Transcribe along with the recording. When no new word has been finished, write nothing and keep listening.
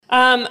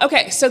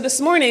Okay, so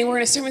this morning we're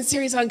in a sermon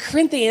series on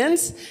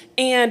Corinthians,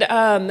 and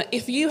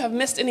if you have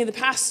missed any of the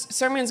past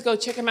sermons, go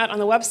check them out on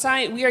the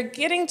website. We are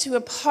getting to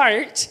a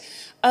part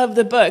of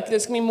the book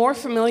that's going to be more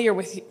familiar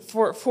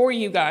for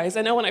you guys.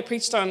 I know when I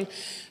preached on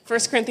 1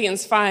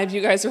 Corinthians 5,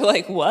 you guys were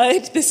like,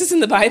 what? This is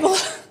in the Bible?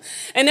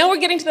 And now we're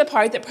getting to the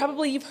part that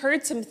probably you've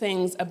heard some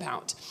things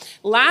about.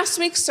 Last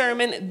week's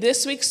sermon,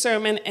 this week's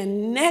sermon,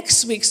 and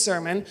next week's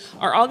sermon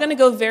are all going to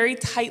go very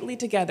tightly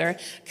together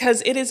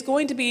because it is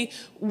going to be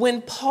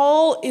when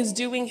Paul is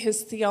doing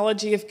his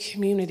theology of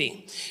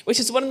community, which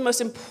is one of the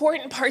most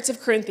important parts of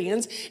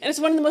Corinthians, and it's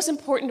one of the most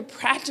important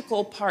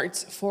practical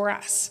parts for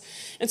us.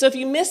 And so if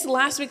you missed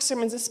last week's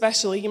sermons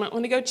especially, you might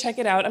want to go check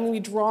it out. I'm going to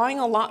be drawing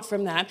a lot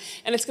from that,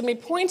 and it's going to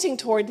be pointing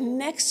toward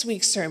next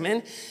week's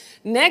sermon.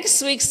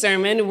 Next week's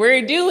sermon,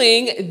 we're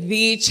doing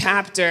the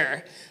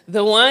chapter,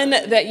 the one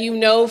that you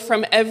know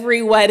from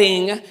every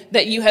wedding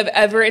that you have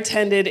ever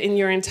attended in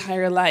your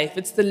entire life.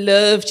 It's the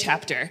love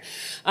chapter,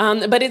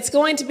 but it's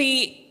going to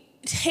be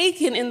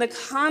taken in the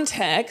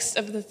context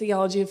of the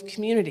theology of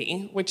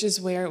community, which is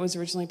where it was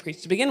originally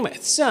preached to begin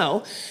with.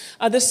 So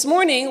this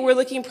morning, we're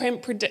looking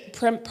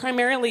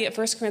primarily at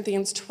 1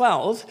 Corinthians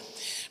 12,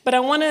 but I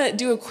want to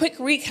do a quick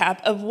recap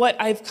of what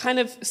I've kind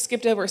of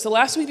skipped over. So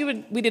last week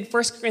we did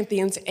 1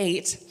 Corinthians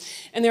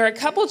 8, and there are a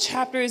couple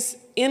chapters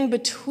in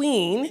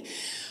between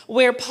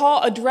where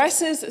Paul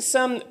addresses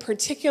some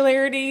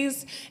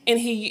particularities, and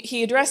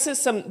he addresses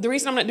some. The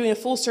reason I'm not doing a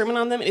full sermon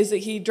on them is that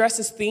he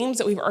addresses themes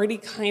that we've already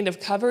kind of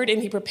covered,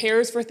 and he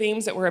prepares for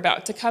themes that we're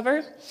about to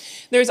cover.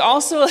 There's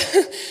also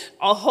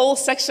a whole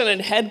section on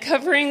head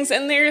coverings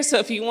in there, so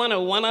if you want a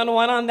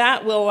one-on-one on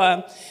that,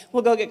 we'll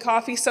go get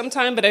coffee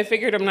sometime, but I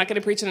figured I'm not going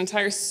to preach an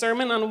entire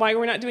sermon on why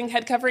we're not doing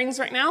head coverings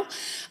right now.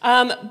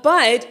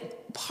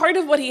 But part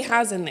of what he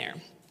has in there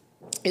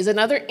is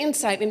another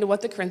insight into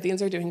what the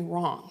Corinthians are doing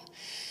wrong.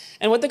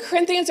 And what the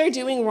Corinthians are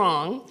doing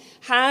wrong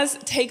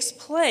takes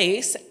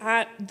place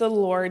at the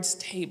Lord's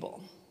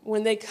table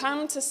when they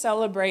come to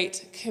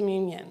celebrate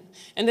communion.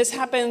 And this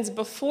happens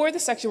before the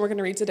section we're going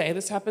to read today.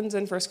 This happens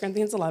in 1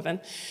 Corinthians 11.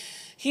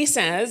 He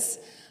says,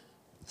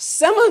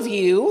 some of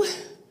you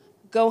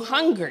go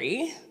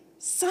hungry,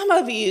 some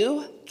of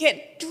you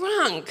get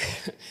drunk.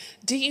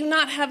 Do you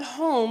not have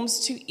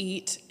homes to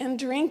eat and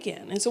drink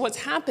in? And so what's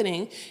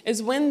happening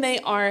is when they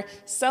are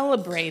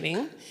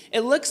celebrating,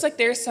 it looks like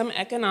there's some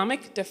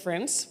economic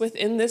difference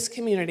within this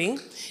community.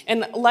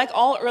 And like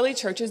all early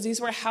churches,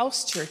 these were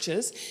house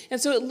churches. And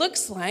so it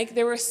looks like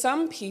there were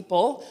some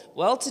people,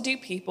 well-to-do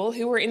people,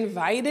 who were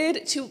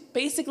invited to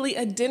basically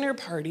a dinner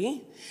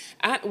party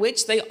at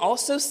which they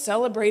also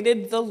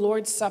celebrated the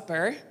Lord's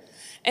Supper.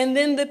 And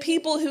then the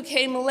people who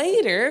came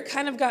later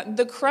kind of got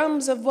the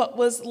crumbs of what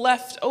was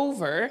left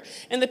over.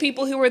 And the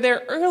people who were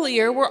there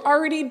earlier were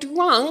already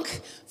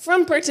drunk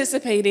from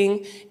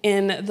participating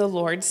in the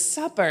Lord's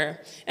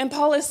Supper. And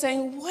Paul is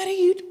saying, what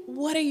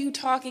are you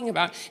talking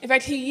about? In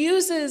fact,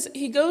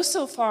 he goes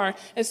so far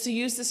as to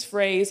use this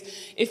phrase,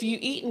 if you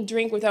eat and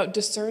drink without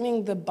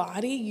discerning the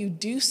body, you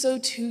do so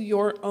to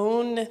your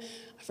own,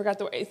 I forgot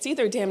the word. It's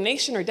either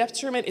damnation or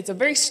detriment. It's a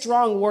very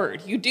strong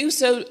word. You do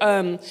so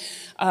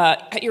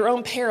at your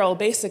own peril,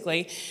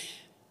 basically.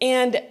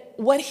 And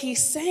what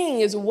he's saying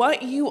is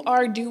what you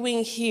are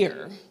doing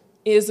here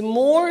is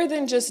more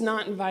than just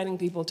not inviting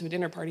people to a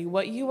dinner party.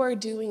 What you are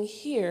doing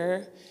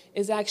here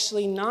is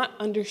actually not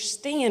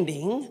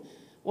understanding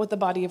what the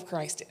body of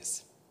Christ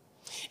is.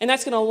 And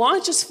that's going to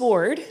launch us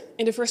forward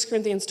into 1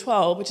 Corinthians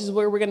 12, which is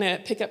where we're going to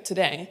pick up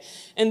today.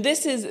 And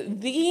this is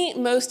the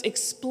most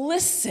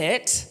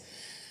explicit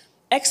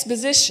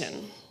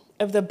exposition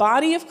of the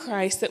body of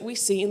Christ that we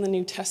see in the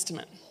New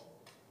Testament.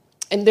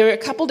 And there are a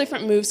couple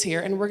different moves here,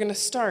 and we're going to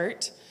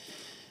start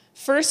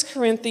 1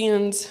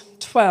 Corinthians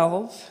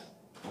 12,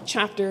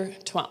 chapter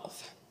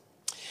 12.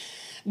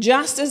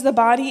 Just as the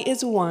body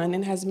is one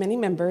and has many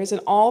members,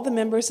 and all the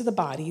members of the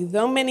body,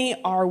 though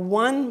many are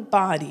one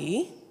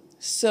body,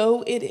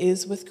 so it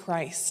is with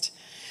Christ.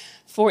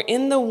 For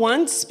in the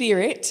one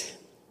Spirit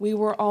we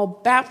were all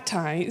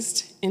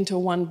baptized into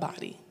one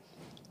body,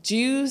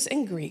 Jews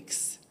and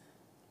Greeks,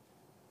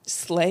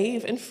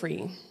 slave and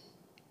free.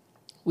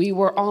 We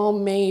were all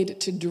made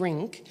to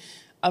drink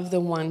of the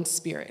one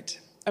Spirit.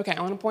 Okay,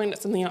 I want to point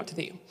something out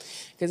to you,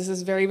 because this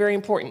is very, very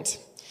important.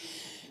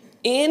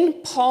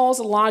 In Paul's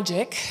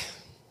logic,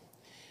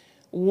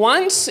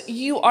 once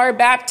you are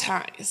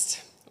baptized,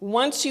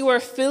 once you are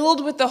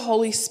filled with the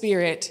Holy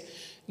Spirit,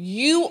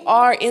 you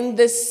are in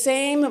the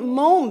same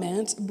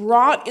moment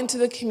brought into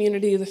the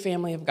community of the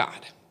family of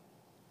God.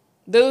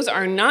 Those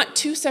are not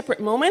two separate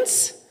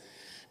moments.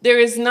 There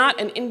is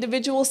not an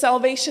individual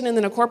salvation and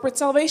then a corporate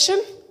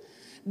salvation.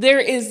 There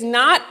is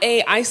not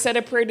I said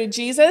a prayer to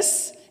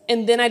Jesus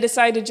and then I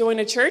decide to join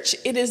a church.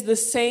 It is the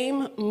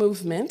same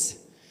movement,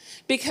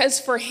 because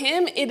for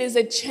him it is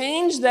a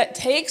change that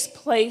takes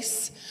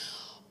place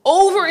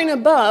over and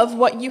above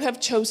what you have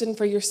chosen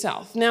for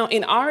yourself. Now,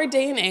 in our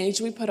day and age,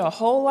 we put a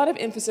whole lot of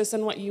emphasis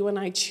on what you and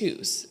I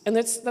choose. And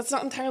that's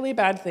not entirely a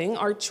bad thing.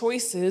 Our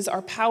choices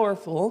are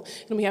powerful,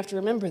 and we have to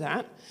remember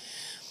that.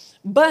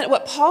 But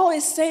what Paul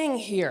is saying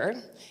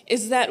here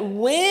is that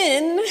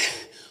when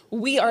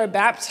we are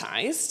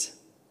baptized,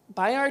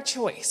 by our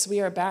choice,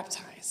 we are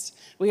baptized.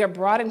 We are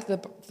brought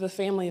into the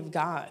family of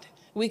God.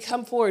 We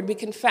come forward, we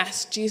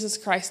confess Jesus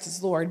Christ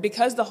as Lord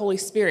because the Holy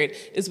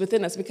Spirit is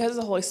within us, because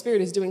the Holy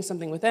Spirit is doing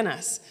something within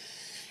us.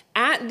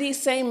 At the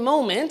same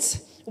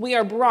moment, we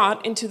are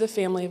brought into the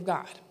family of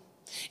God.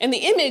 And the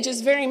image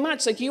is very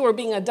much like you are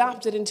being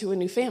adopted into a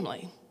new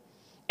family.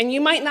 And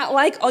you might not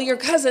like all your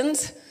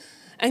cousins,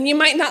 and you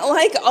might not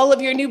like all of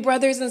your new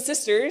brothers and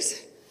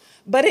sisters,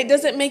 but it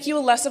doesn't make you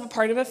less of a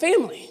part of a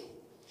family.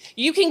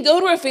 You can go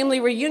to a family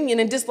reunion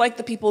and dislike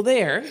the people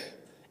there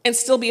and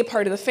still be a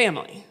part of the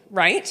family,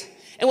 right?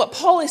 And what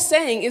Paul is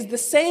saying is the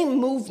same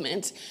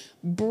movement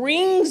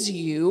brings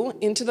you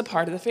into the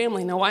part of the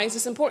family. Now, why is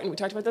this important? We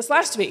talked about this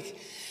last week.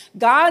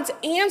 God's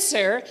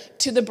answer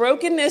to the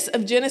brokenness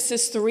of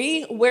Genesis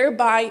 3,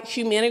 whereby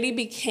humanity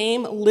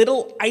became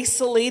little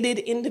isolated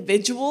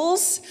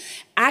individuals,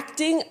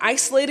 acting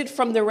isolated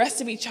from the rest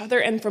of each other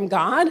and from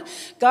God,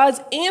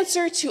 God's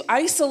answer to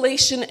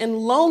isolation and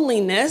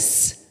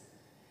loneliness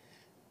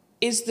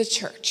is the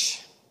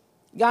church.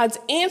 God's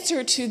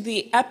answer to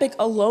the epic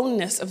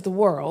aloneness of the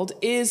world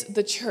is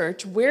the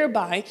church,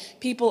 whereby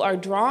people are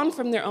drawn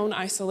from their own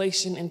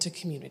isolation into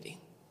community.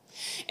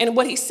 And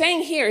what he's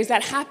saying here is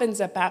that happens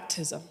at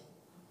baptism.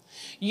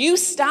 You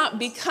stop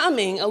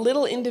becoming a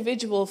little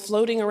individual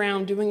floating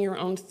around doing your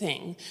own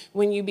thing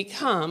when you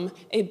become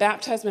a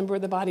baptized member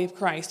of the body of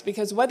Christ.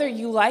 Because whether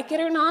you like it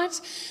or not,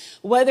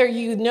 whether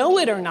you know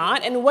it or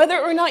not, and whether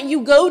or not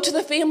you go to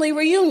the family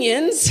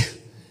reunions,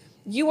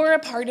 you are a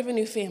part of a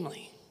new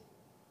family.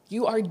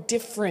 You are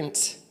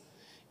different.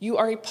 You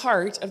are a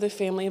part of the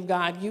family of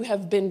God. You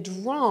have been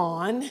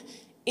drawn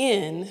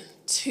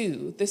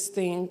into this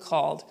thing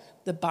called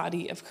the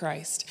body of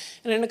Christ.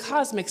 And in a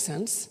cosmic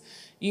sense,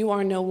 you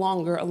are no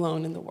longer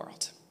alone in the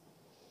world.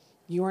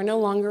 You are no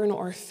longer an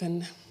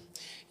orphan.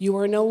 You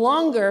are no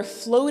longer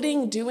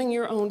floating, doing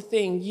your own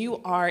thing.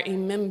 You are a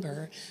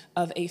member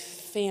of a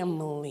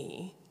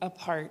family, a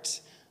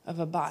part of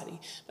a body.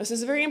 This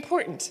is very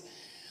important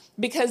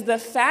because the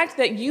fact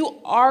that you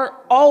are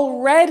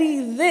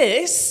already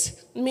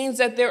this means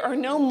that there are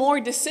no more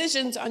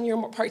decisions on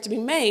your part to be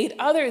made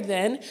other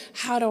than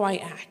how do I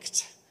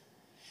act?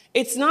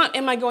 It's not,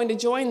 am I going to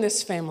join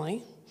this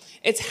family?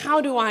 It's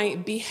how do I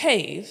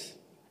behave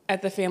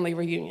at the family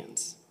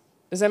reunions?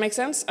 Does that make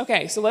sense?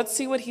 Okay, so let's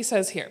see what he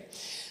says here.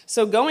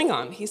 So going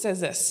on, he says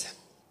this.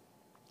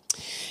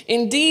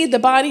 Indeed, the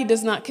body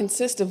does not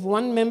consist of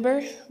one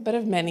member, but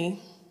of many.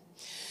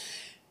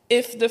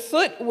 If the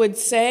foot would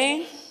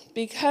say,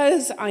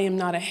 because I am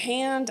not a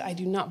hand, I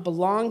do not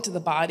belong to the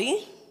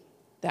body,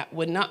 that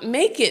would not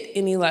make it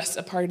any less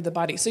a part of the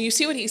body. So you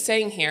see what he's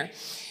saying here.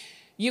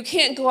 You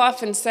can't go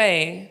off and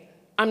say,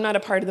 I'm not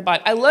a part of the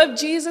body. I love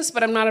Jesus,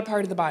 but I'm not a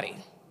part of the body.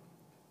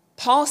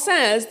 Paul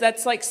says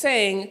that's like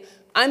saying,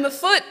 I'm a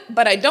foot,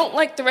 but I don't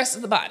like the rest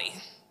of the body.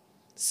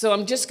 So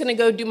I'm just going to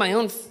go do my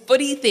own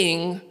footy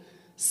thing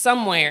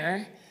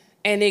somewhere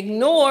and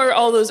ignore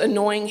all those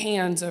annoying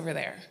hands over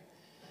there.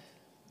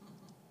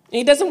 And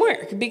it doesn't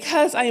work.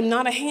 Because I am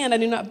not a hand, I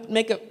do not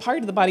make a part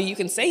of the body. You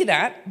can say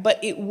that,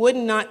 but it would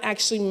not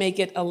actually make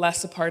it a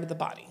less a part of the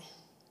body.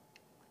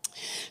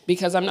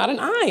 Because I'm not an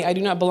eye, I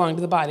do not belong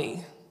to the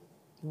body.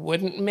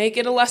 Wouldn't make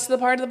it a less of the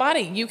part of the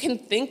body. You can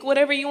think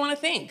whatever you want to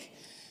think.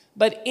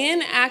 But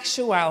in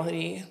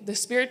actuality, the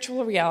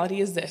spiritual reality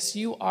is this.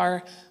 You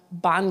are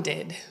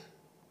bonded.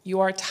 You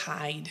are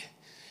tied.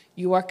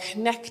 You are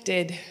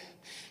connected.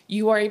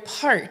 You are a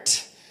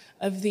part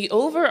of the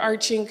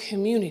overarching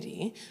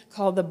community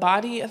called the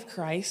body of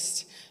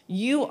Christ.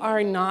 You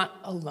are not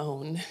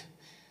alone,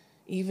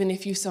 even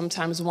if you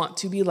sometimes want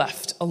to be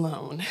left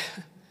alone.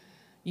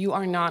 You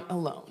are not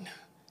alone.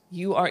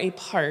 You are a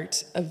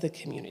part of the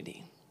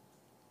community.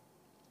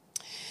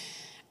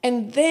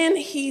 And then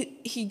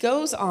he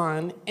goes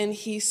on and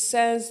he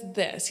says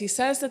this. He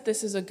says that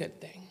this is a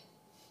good thing.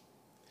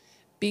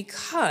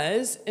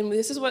 Because, and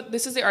this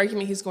is the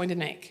argument he's going to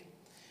make.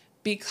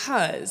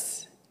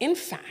 Because, in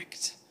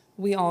fact,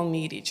 we all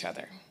need each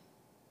other.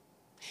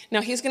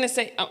 Now, he's going to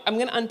say, I'm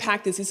going to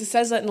unpack this. He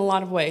says that in a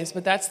lot of ways,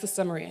 but that's the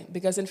summary.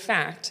 Because, in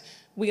fact,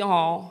 we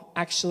all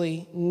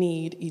actually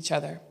need each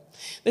other.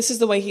 This is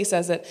the way he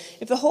says it.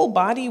 If the whole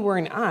body were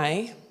an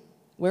eye,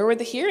 where would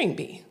the hearing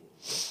be?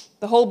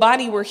 The whole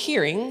body were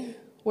hearing,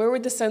 where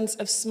would the sense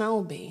of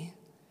smell be?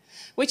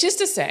 Which is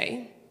to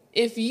say,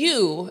 if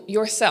you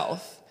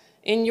yourself,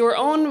 in your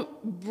own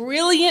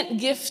brilliant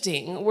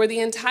gifting, were the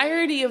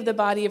entirety of the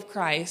body of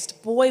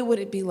Christ, boy, would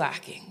it be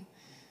lacking.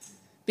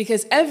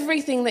 Because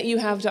everything that you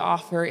have to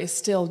offer is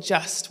still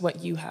just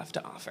what you have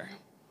to offer,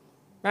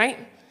 right?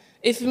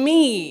 If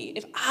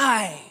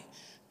I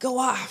go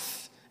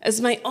off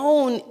as my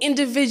own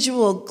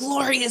individual,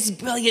 glorious,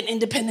 brilliant,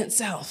 independent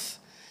self,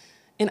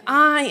 and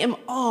I am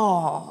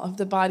all of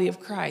the body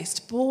of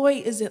Christ, boy,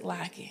 is it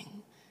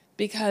lacking,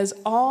 because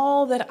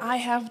all that I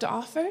have to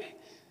offer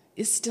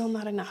is still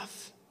not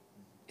enough.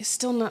 is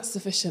still not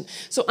sufficient.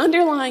 So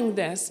underlying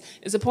this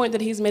is a point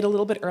that he's made a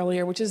little bit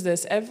earlier, which is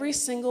this: every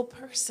single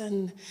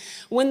person,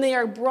 when they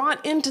are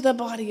brought into the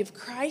body of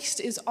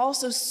Christ, is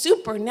also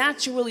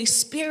supernaturally,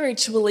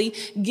 spiritually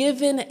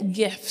given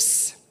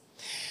gifts.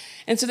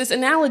 And so this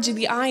analogy,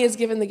 the eye is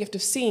given the gift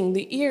of seeing,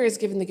 the ear is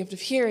given the gift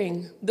of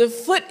hearing, the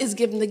foot is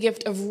given the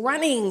gift of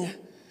running,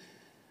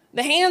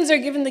 the hands are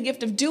given the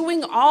gift of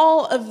doing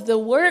all of the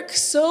work.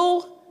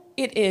 So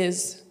it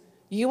is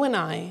you and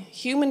I,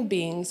 human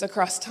beings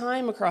across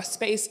time, across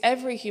space,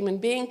 every human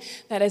being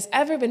that has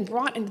ever been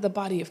brought into the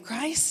body of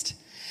Christ,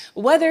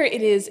 whether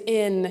it is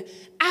in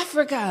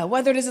Africa,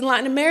 whether it is in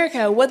Latin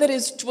America, whether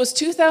it was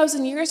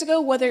 2,000 years ago,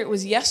 whether it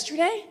was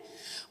yesterday,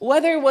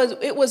 whether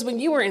it was when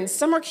you were in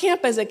summer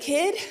camp as a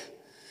kid,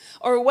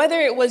 or whether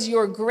it was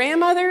your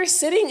grandmother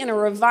sitting in a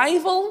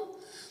revival,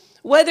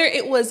 whether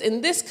it was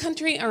in this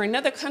country or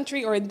another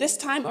country or this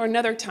time or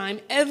another time,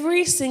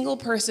 every single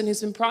person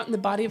who's been brought in the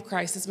body of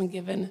Christ has been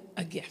given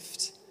a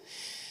gift.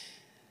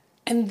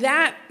 And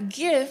that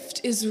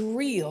gift is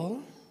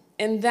real,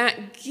 and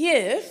that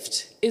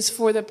gift is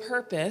for the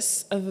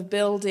purpose of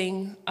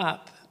building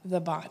up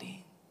the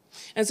body.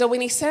 And so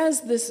when he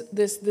says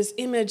this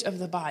image of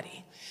the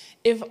body,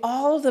 if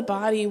all of the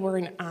body were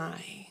an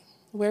eye,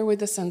 where would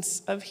the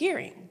sense of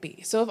hearing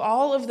be? So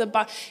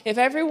if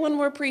everyone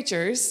were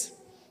preachers,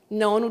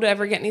 no one would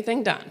ever get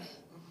anything done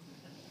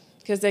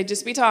because they'd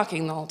just be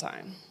talking the whole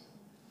time.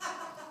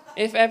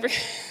 That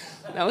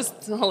was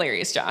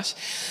hilarious, Josh.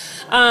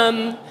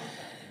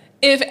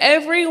 If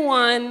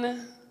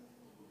everyone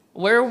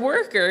were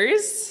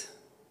workers,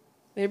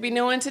 there'd be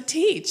no one to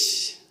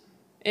teach.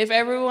 If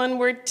everyone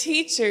were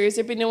teachers,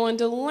 there'd be no one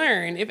to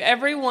learn. If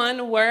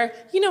everyone were,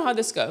 you know how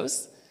this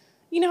goes.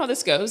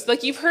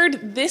 Like, you've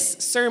heard this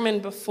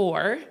sermon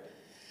before.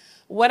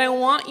 What I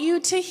want you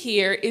to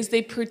hear is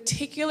the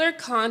particular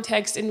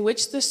context in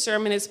which the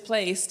sermon is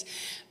placed.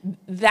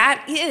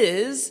 That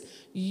is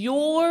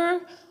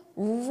your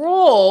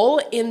role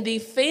in the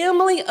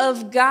family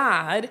of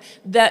God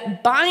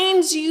that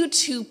binds you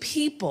to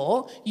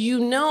people you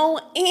know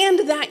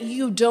and that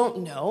you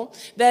don't know,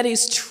 that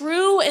is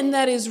true and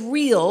that is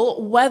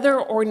real, whether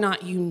or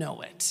not you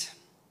know it.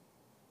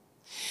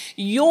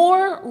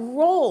 Your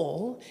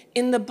role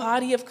in the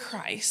body of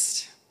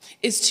Christ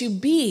is to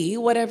be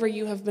whatever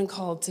you have been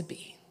called to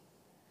be,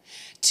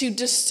 to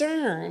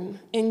discern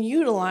and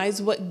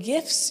utilize what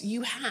gifts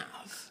you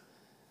have,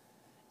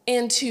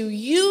 and to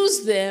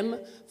use them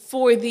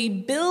for the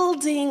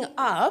building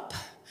up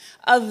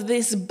of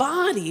this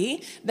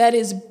body that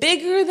is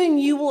bigger than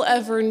you will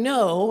ever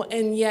know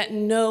and yet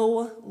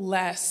no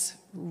less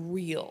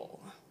real.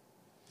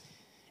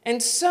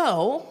 And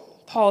so,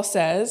 Paul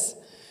says,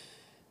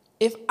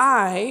 if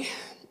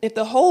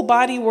the whole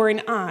body were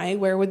an eye,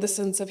 where would the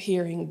sense of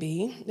hearing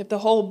be? If the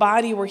whole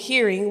body were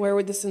hearing, where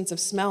would the sense of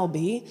smell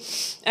be?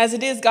 As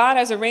it is, God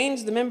has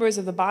arranged the members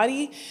of the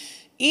body,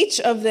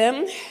 each of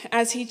them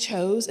as he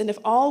chose, and if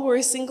all were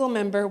a single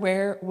member,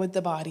 where would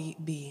the body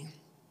be?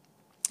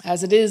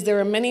 As it is, there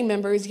are many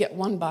members, yet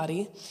one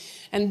body.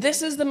 And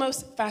this is the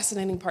most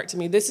fascinating part to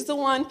me. This is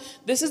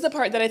the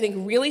part that I think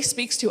really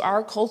speaks to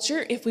our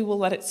culture if we will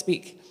let it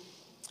speak.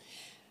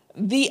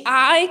 The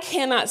eye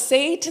cannot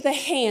say to the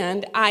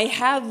hand, I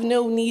have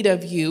no need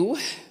of you,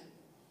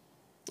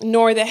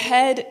 nor the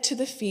head to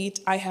the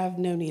feet, I have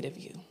no need of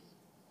you.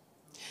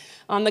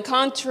 On the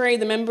contrary,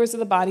 the members of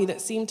the body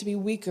that seem to be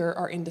weaker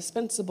are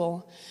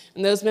indispensable,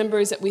 and those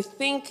members that we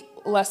think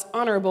less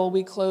honorable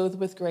we clothe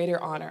with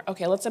greater honor.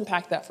 Okay, let's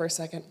unpack that for a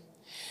second.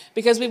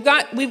 Because we've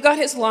got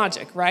his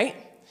logic, right?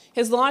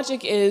 His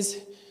logic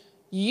is,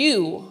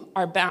 you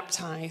are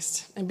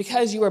baptized, and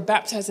because you are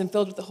baptized and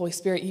filled with the Holy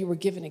Spirit, you were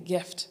given a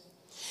gift.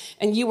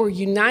 And you were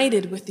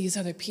united with these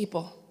other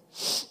people.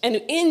 And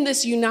in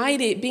this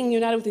being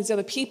united with these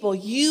other people,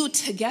 you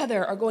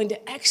together are going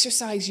to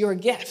exercise your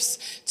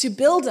gifts to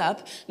build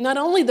up not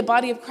only the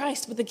body of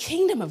Christ, but the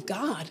kingdom of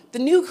God, the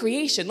new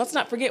creation. Let's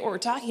not forget what we're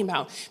talking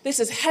about. This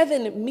is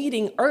heaven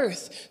meeting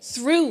earth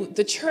through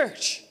the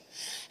church.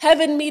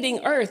 Heaven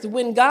meeting earth,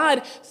 when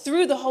God,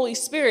 through the Holy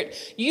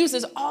Spirit,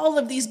 uses all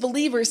of these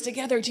believers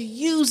together to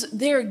use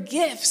their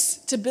gifts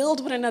to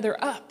build one another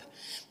up.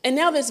 And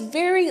now this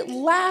very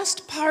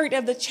last part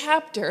of the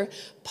chapter,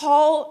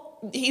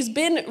 Paul, he's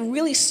been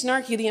really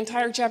snarky the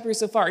entire chapter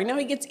so far. And now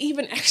he gets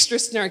even extra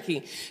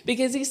snarky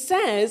because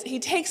he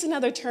takes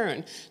another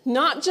turn.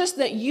 Not just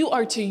that you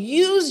are to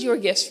use your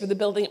gifts for the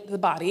building up of the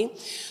body,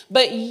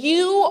 but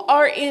you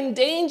are in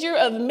danger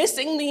of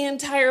missing the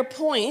entire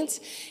point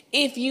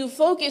if you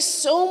focus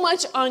so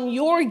much on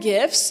your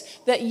gifts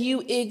that you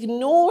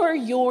ignore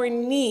your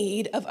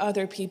need of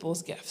other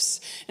people's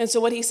gifts. And so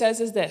what he says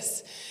is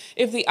this: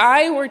 if the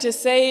eye were to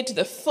say to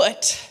the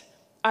foot,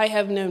 I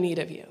have no need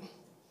of you.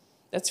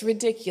 That's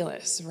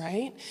ridiculous,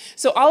 right?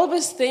 So all of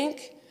us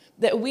think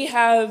that we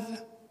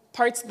have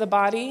parts of the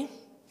body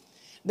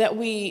that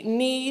we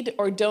need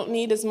or don't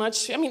need as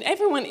much. I mean,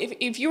 everyone,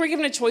 if you were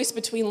given a choice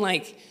between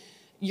like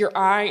your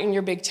eye and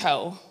your big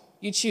toe,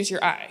 you'd choose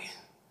your eye.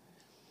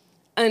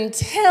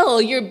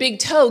 Until your big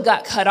toe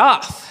got cut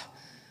off.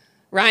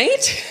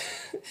 right?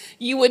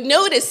 You would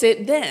notice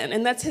it then,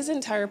 and that's his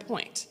entire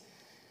point.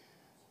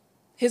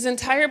 His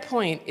entire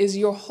point is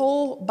your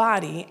whole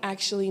body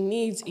actually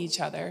needs each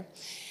other,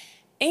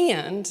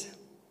 and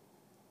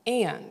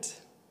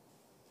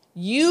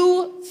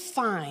you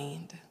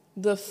find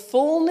the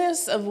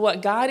fullness of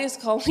what God is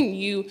calling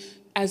you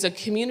as a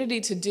community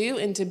to do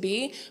and to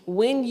be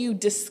when you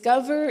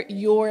discover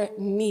your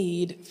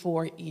need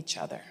for each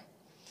other.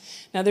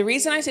 Now, the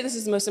reason I say this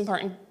is the most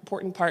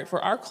important part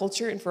for our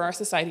culture and for our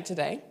society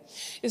today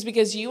is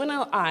because you and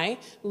I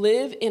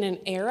live in an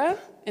era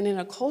and in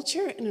a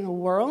culture and in a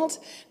world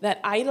that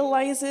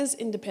idolizes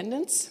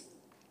independence.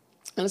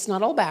 And it's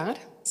not all bad.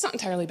 It's not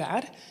entirely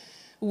bad.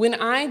 When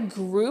I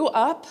grew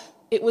up,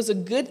 it was a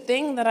good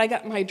thing that I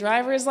got my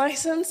driver's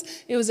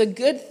license. It was a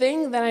good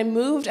thing that I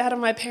moved out of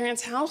my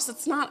parents' house.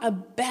 It's not a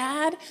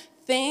bad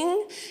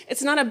thing.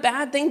 It's not a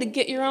bad thing to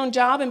get your own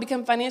job and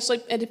become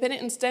financially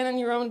independent and stand on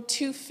your own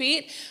 2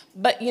 feet.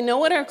 But you know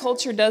what our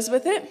culture does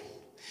with it?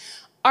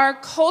 Our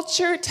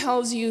culture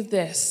tells you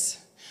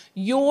this: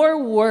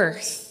 your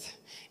worth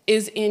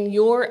is in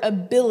your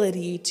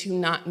ability to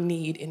not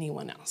need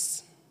anyone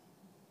else.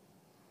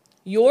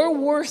 Your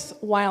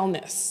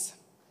worthwhileness,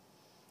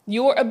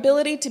 your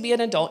ability to be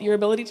an adult, your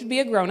ability to be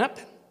a grown-up,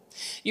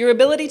 your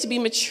ability to be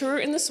mature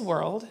in this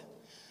world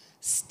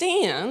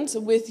stands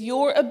with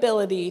your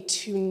ability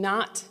to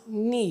not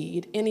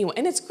need anyone.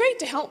 And it's great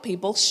to help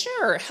people.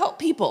 Sure, help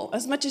people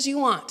as much as you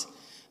want.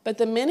 But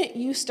the minute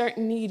you start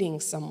needing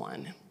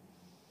someone,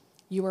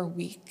 you are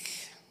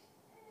weak.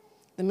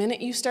 The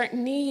minute you start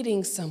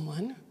needing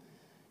someone,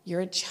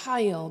 you're a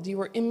child,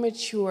 you are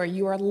immature,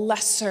 you are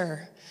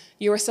lesser.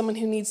 You are someone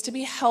who needs to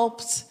be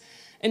helped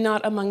and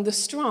not among the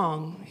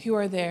strong who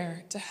are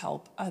there to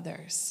help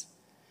others.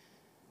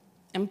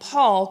 And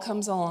Paul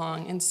comes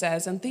along and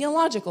says, in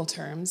theological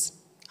terms,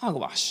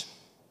 hogwash.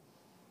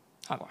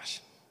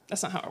 Hogwash.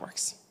 That's not how it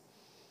works.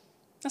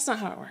 That's not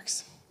how it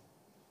works.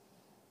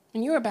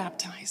 When you are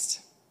baptized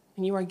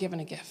and you are given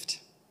a gift,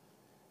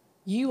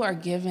 you are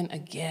given a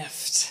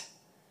gift.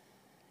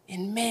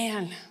 And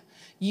man,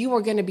 you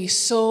are going to be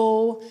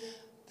so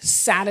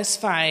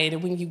satisfied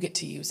when you get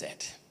to use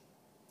it.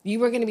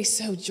 You are going to be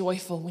so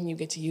joyful when you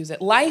get to use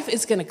it. Life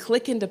is going to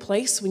click into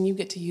place when you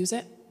get to use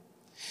it.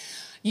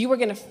 You are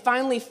going to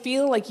finally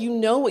feel like you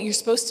know what you're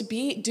supposed to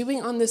be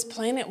doing on this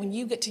planet when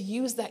you get to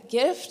use that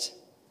gift.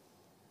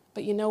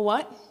 But you know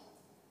what?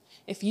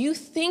 If you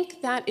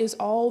think that is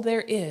all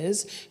there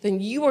is, then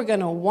you are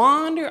going to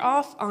wander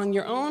off on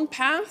your own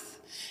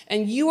path,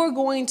 and you are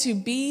going to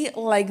be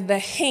like the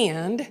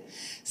hand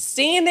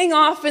standing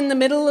off in the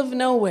middle of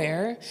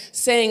nowhere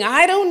saying,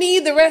 I don't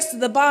need the rest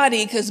of the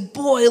body because,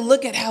 boy,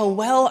 look at how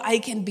well I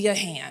can be a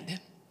hand.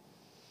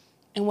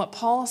 And what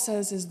Paul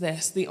says is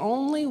this: the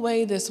only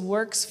way this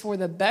works for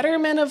the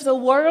betterment of the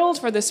world,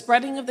 for the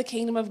spreading of the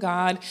kingdom of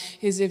God,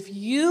 is if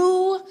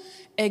you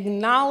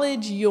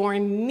acknowledge your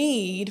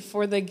need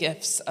for the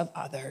gifts of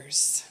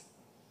others,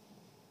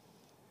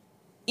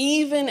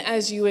 even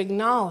as you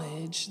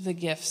acknowledge the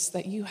gifts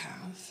that you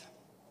have.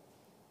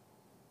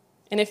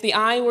 And if the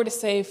eye were to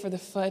say for the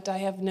foot, I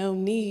have no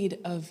need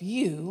of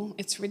you,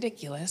 it's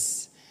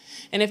ridiculous.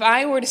 And if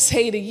I were to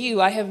say to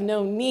you, I have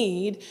no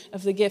need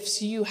of the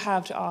gifts you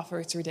have to offer,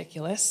 it's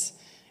ridiculous.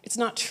 It's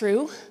not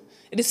true.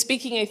 It is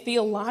speaking a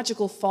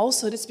theological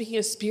falsehood. It's speaking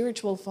a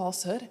spiritual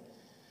falsehood.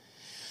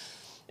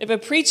 If a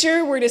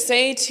preacher were to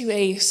say to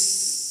a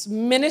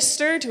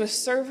minister, to a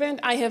servant,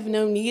 I have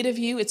no need of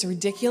you, it's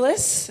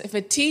ridiculous. If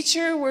a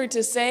teacher were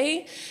to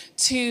say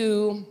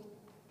to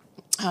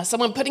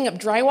someone putting up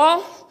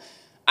drywall,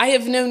 I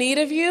have no need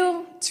of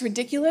you, it's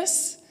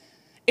ridiculous.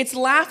 It's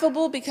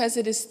laughable because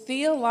it is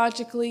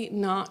theologically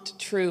not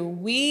true.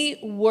 We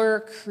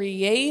were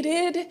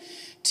created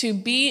to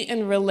be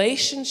in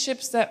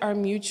relationships that are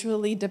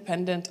mutually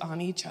dependent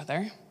on each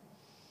other.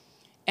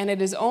 And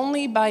it is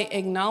only by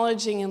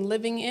acknowledging and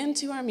living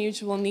into our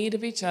mutual need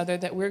of each other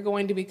that we're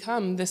going to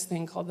become this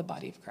thing called the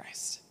body of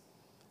Christ.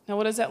 Now,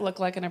 what does that look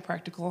like on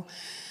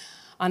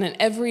an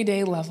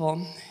everyday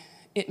level?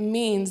 It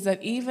means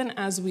that even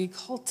as we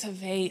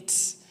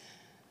cultivate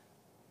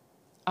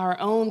our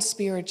own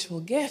spiritual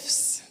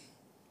gifts,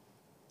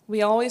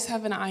 we always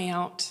have an eye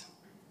out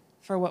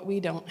for what we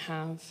don't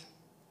have.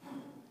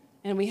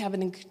 And we have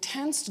an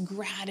intense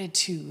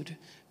gratitude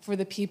for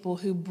the people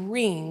who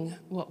bring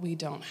what we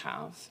don't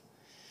have,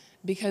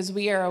 because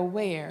we are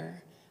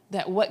aware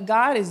that what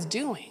God is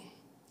doing,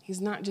 he's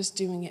not just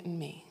doing it in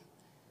me.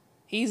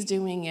 He's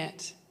doing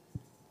it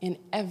in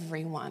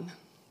everyone.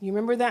 You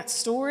remember that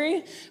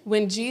story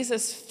when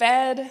Jesus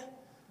fed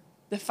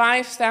the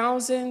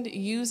 5,000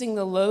 using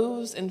the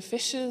loaves and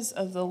fishes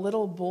of the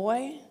little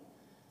boy?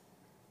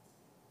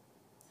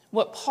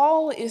 What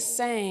Paul is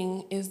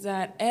saying is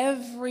that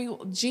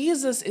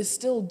Jesus is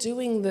still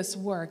doing this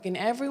work, and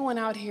everyone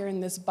out here in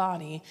this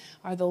body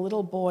are the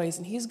little boys,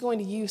 and he's going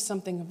to use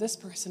something of this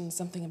person, and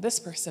something of this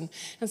person,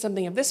 and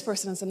something of this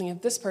person, and something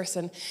of this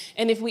person.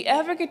 And if we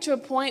ever get to a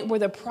point where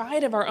the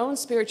pride of our own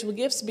spiritual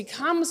gifts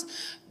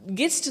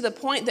gets to the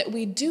point that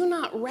we do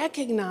not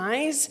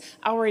recognize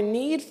our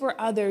need for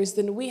others,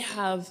 then we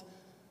have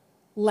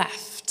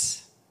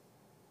left.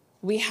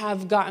 We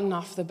have gotten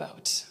off the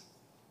boat.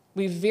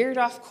 We've veered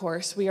off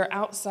course. We are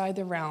outside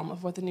the realm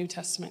of what the New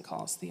Testament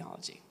calls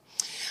theology.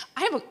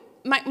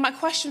 My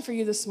question for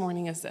you this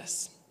morning is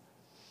this.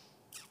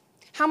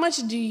 How much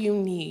do you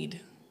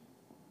need?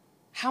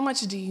 How much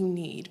do you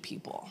need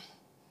people?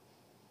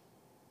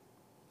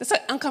 That's an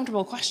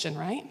uncomfortable question,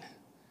 right?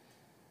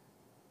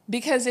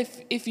 Because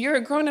if you're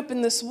a grown-up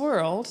in this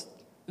world,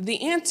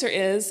 the answer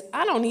is,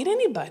 I don't need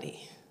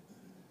anybody.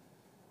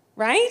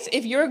 Right?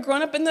 If you're a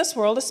grown-up in this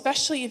world,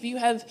 especially if you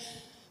have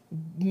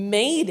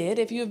made it,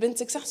 if you have been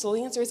successful,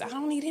 the answer is, I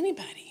don't need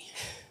anybody.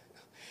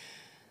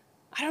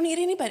 I don't need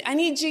anybody. I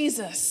need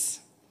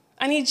Jesus.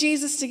 I need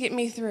Jesus to get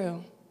me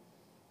through.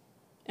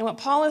 And what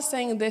Paul is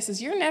saying in this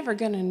is you're never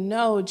going to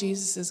know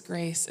Jesus'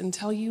 grace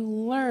until you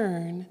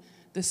learn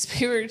the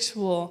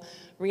spiritual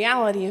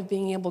reality of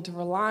being able to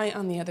rely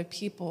on the other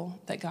people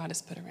that God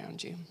has put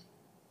around you.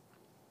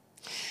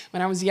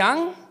 When I was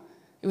young,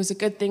 it was a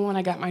good thing when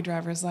I got my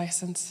driver's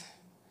license.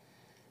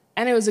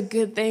 And it was a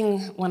good thing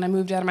when I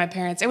moved out of my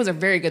parents'. It was a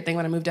very good thing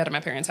when I moved out of my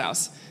parents'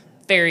 house.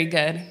 Very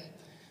good.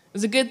 It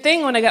was a good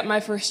thing when I got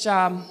my first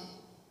job.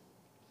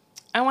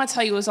 I want to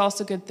tell you it was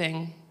also a good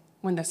thing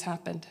when this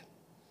happened.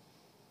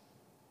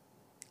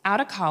 Out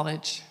of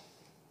college,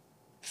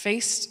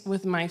 faced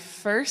with my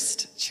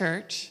first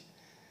church,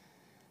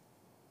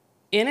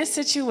 in a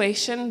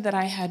situation that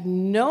I had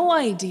no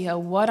idea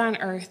what on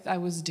earth I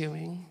was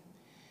doing.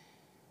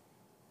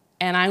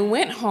 And I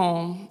went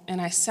home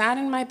and I sat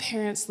in my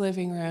parents'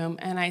 living room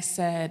and I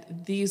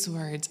said these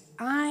words,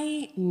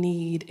 I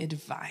need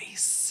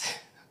advice.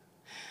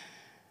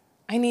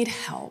 I need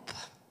help.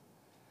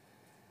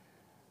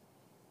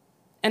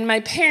 And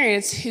my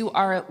parents, who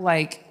are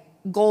like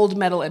gold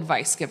medal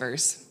advice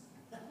givers,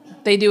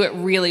 they do it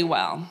really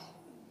well.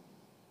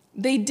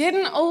 They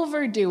didn't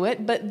overdo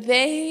it, but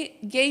they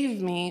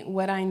gave me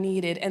what I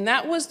needed. And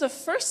that was the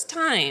first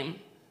time,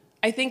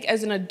 I think,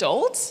 as an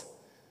adult.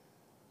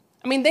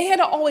 I mean, they had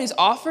always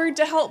offered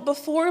to help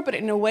before, but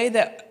in a way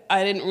that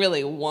I didn't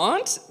really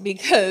want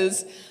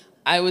because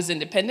I was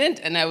independent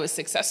and I was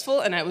successful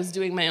and I was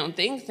doing my own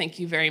thing. Thank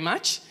you very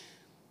much.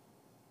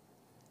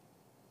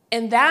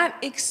 And that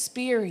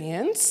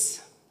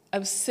experience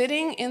of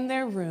sitting in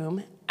their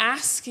room,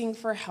 asking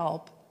for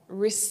help,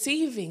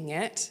 receiving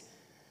it,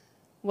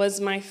 was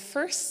my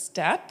first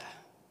step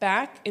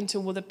back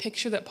into the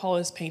picture that Paul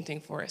is painting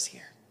for us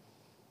here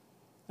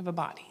of a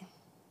body.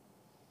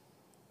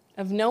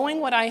 Of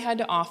knowing what I had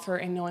to offer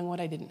and knowing what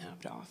I didn't have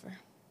to offer.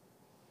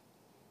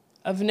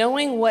 Of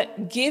knowing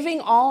giving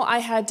all I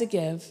had to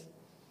give,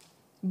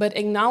 but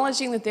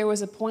acknowledging that there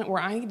was a point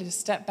where I needed to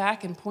step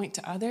back and point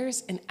to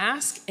others and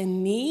ask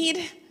and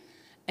need,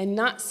 and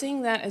not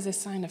seeing that as a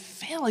sign of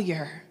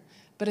failure,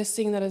 but as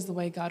seeing that as the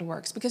way God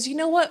works. Because you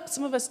know what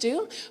some of us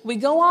do? We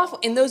go off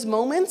in those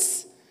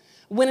moments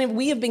when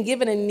we have been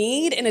given a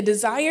need and a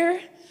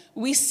desire,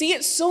 we see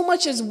it so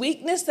much as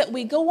weakness that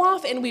we go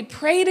off and we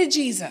pray to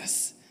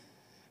Jesus.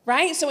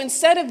 Right? So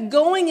instead of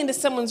going into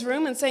someone's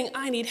room and saying,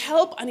 I need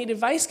help, I need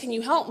advice, can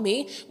you help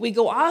me? We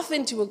go off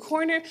into a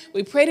corner,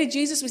 we pray to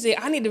Jesus, we say,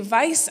 I need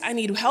advice, I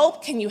need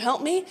help, can you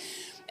help me?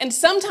 And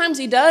sometimes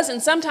he does,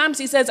 and sometimes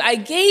he says, I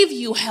gave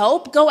you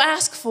help, go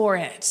ask for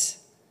it.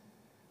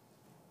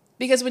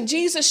 Because when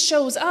Jesus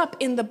shows up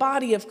in the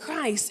body of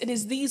Christ, it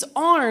is these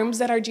arms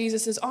that are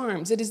Jesus'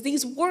 arms. It is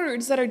these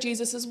words that are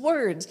Jesus'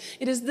 words.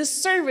 It is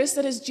this service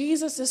that is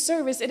Jesus'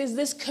 service. It is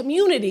this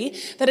community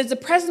that is the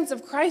presence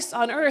of Christ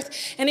on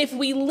earth. And if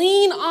we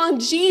lean on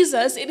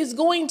Jesus, it is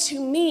going to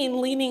mean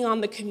leaning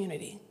on the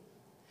community.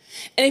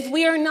 And if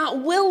we are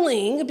not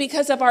willing,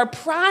 because of our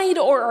pride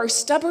or our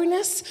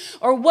stubbornness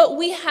or what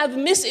we have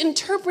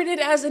misinterpreted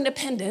as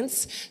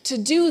independence, to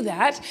do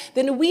that,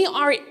 then we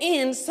are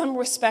in some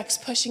respects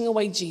pushing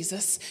away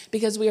Jesus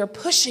because we are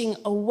pushing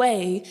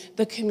away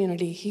the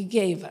community he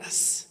gave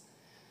us.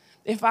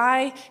 If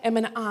I am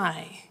an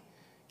eye,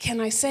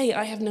 can I say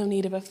I have no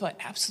need of a foot?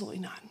 Absolutely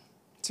not.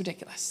 It's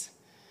ridiculous.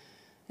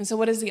 And so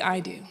what does the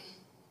eye do?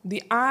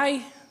 The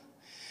eye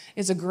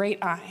is a great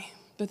eye.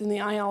 But then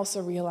the eye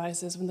also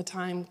realizes when the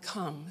time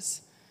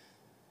comes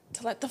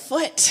to let the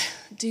foot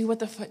do what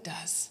the foot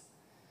does.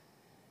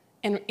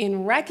 And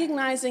in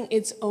recognizing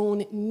its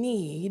own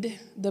need,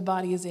 the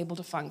body is able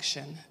to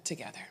function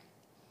together.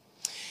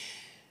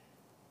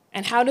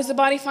 And how does the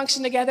body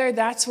function together?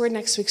 That's where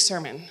next week's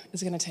sermon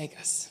is going to take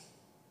us.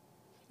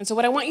 And so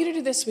what I want you to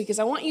do this week is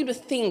I want you to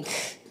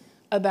think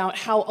about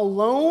how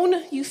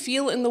alone you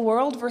feel in the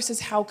world versus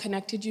how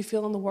connected you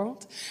feel in the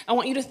world. I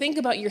want you to think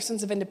about your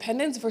sense of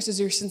independence versus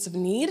your sense of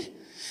need.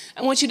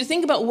 I want you to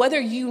think about whether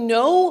you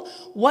know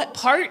what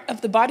part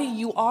of the body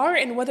you are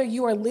and whether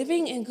you are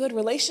living in good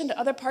relation to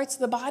other parts of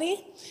the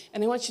body.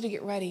 And I want you to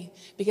get ready,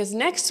 because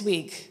next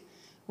week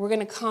we're going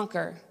to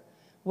conquer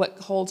what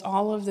holds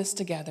all of this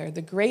together.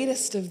 The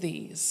greatest of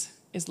these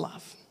is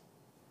love.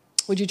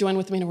 Would you join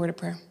with me in a word of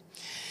prayer?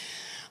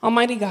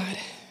 Almighty God,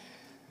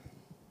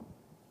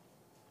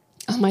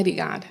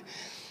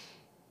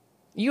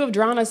 you have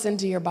drawn us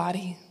into your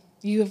body.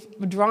 You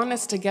have drawn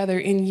us together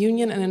in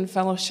union and in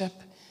fellowship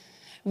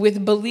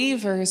with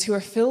believers who are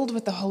filled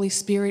with the Holy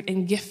Spirit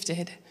and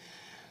gifted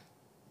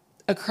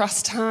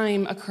across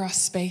time,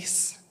 across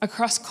space,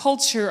 across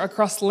culture,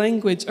 across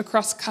language,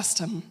 across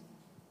custom.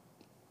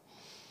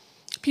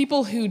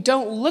 People who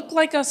don't look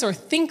like us or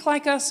think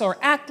like us or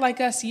act like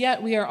us,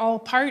 yet we are all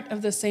part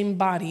of the same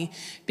body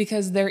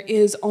because there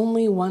is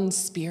only one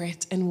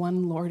Spirit and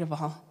one Lord of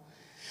all.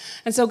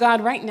 And so,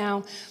 God, right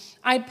now,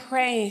 I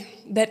pray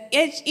that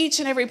each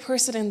and every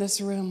person in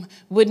this room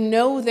would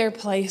know their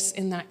place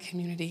in that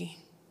community.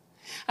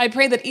 I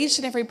pray that each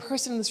and every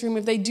person in this room,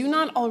 if they do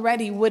not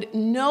already, would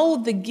know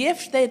the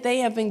gift that they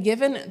have been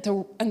given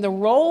and the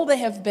role they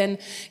have been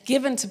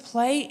given to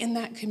play in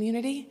that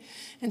community.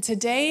 And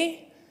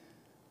today,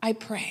 I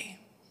pray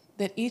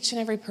that each and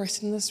every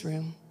person in this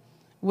room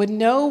would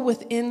know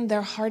within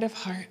their heart of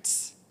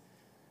hearts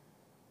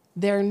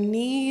their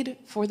need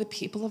for the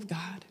people of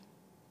God,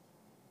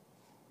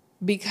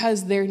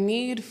 because their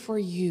need for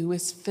you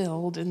is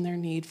filled in their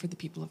need for the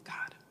people of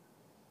God.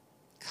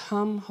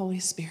 Come, Holy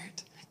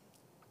Spirit,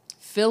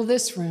 fill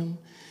this room,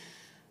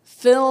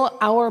 fill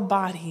our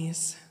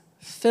bodies,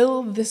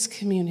 fill this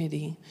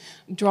community.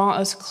 Draw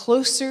us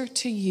closer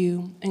to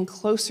you and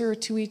closer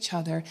to each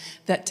other,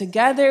 that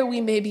together we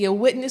may be a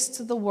witness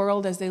to the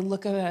world as they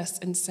look at us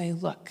and say,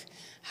 look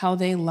how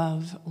they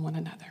love one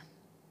another.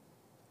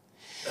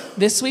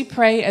 This we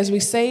pray as we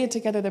say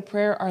together the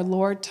prayer our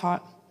Lord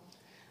taught.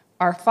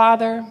 Our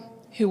Father,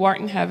 who art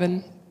in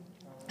heaven,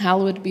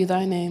 hallowed be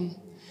thy name.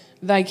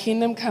 Thy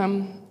kingdom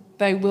come,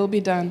 thy will be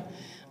done,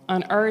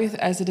 on earth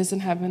as it is in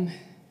heaven.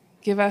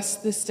 Give us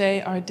this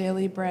day our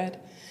daily bread,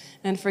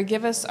 and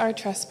forgive us our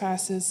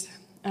trespasses,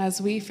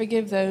 as we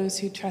forgive those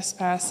who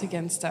trespass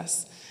against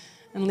us.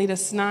 And lead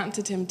us not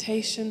into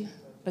temptation,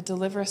 but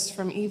deliver us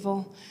from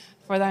evil.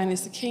 For thine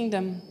is the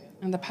kingdom,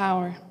 and the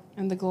power,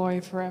 and the glory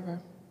forever.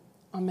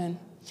 Amen.